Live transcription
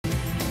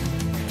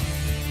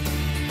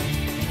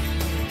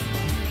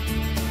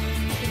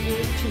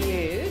to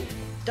you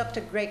Dr.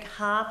 Greg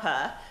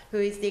Harper, who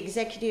is the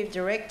Executive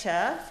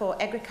Director for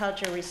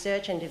Agriculture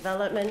Research and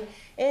Development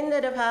in the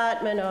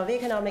Department of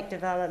Economic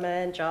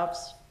Development,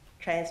 Jobs,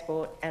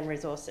 Transport and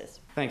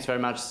Resources. Thanks very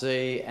much,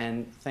 Z,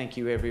 and thank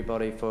you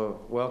everybody for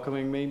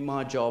welcoming me.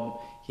 My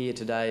job here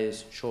today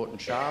is short and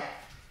sharp,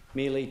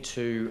 merely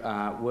to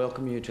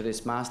welcome you to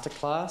this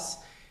masterclass,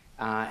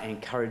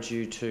 encourage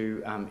you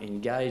to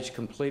engage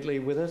completely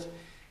with it.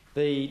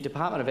 The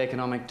Department of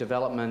Economic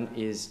Development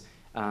is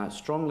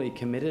strongly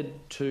committed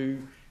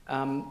to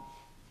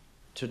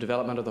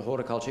development of the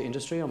horticulture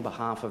industry on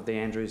behalf of the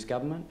Andrews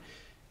government.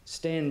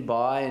 Stand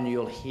by and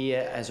you'll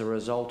hear, as a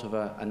result of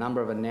a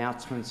number of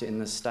announcements in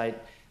the state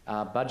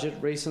budget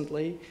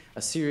recently,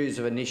 a series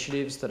of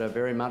initiatives that are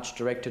very much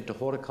directed to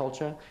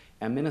horticulture.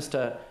 Our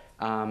Minister,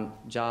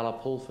 Jala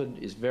Pulford,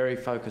 is very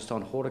focused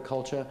on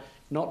horticulture,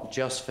 not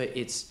just for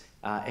its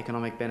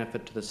economic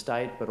benefit to the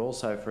state, but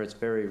also for its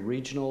very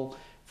regional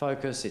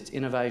focus, its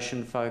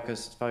innovation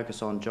focus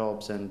on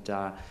jobs and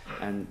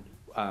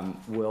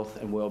wealth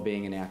and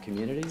well-being in our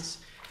communities.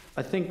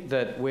 I think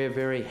that we're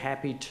very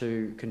happy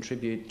to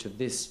contribute to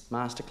this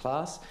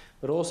masterclass,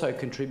 but also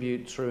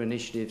contribute through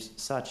initiatives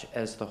such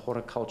as the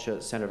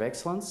Horticulture Centre of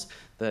Excellence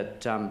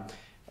that I'm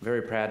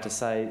very proud to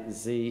say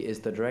Z is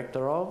the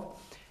director of.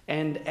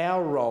 And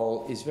our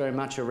role is very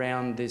much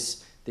around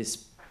this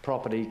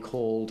property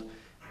called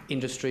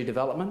industry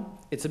development.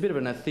 It's a bit of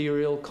an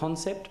ethereal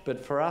concept,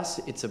 but for us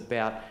it's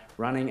about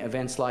running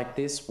events like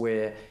this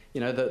where,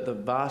 you know, the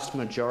vast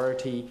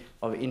majority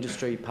of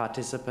industry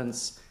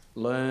participants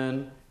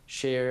learn,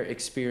 share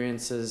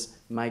experiences,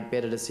 make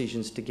better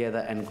decisions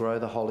together and grow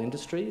the whole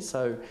industry.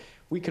 So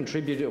we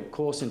contribute, of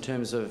course, in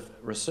terms of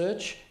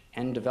research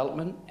and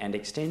development and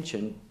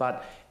extension,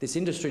 but this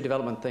industry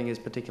development thing is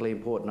particularly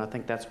important. I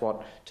think that's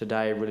what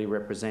today really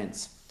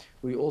represents.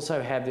 We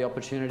also have the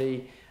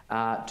opportunity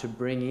to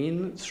bring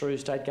in, through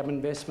state government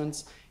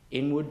investments,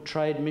 inward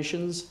trade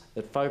missions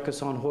that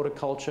focus on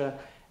horticulture,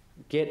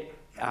 get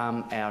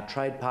our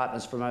trade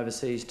partners from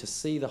overseas to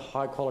see the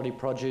high quality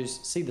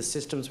produce, see the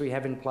systems we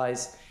have in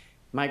place,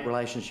 make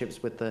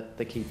relationships with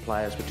the key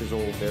players, which is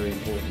all very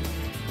important.